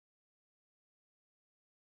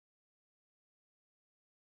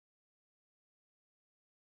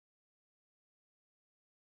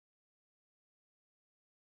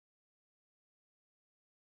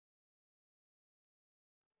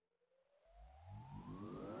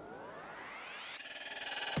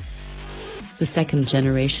The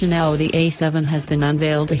second-generation Audi A7 has been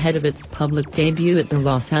unveiled ahead of its public debut at the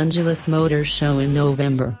Los Angeles Motor Show in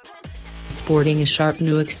November. Sporting a sharp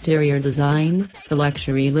new exterior design, the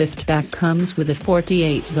luxury liftback comes with a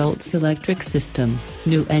 48-volt electric system,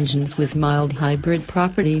 new engines with mild hybrid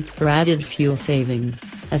properties for added fuel savings,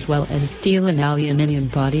 as well as steel and aluminum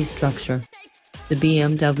body structure. The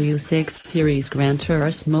BMW 6 Series Gran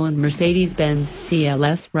Turismo and Mercedes-Benz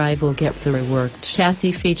CLS rival gets a reworked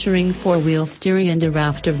chassis featuring four-wheel steering and a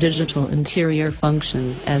raft of digital interior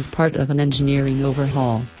functions as part of an engineering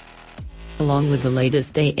overhaul. Along with the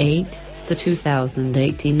latest A8, the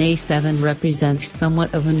 2018 A7 represents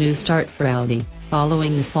somewhat of a new start for Audi,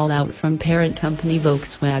 following the fallout from parent company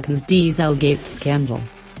Volkswagen's Dieselgate scandal.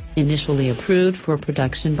 Initially approved for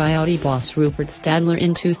production by Audi boss Rupert Stadler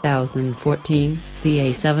in 2014, the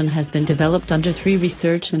A7 has been developed under three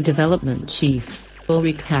research and development chiefs,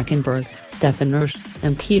 Ulrich Hackenberg, Stefan Hirsch,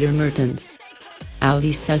 and Peter Mertens.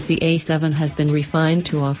 Audi says the A7 has been refined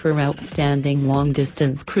to offer outstanding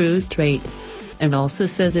long-distance cruise traits, and also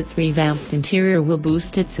says its revamped interior will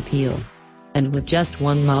boost its appeal. And with just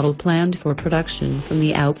one model planned for production from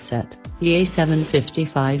the outset, the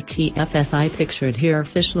A755 TFSI pictured here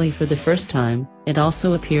officially for the first time, it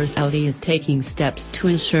also appears Audi is taking steps to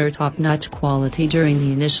ensure top-notch quality during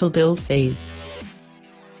the initial build phase.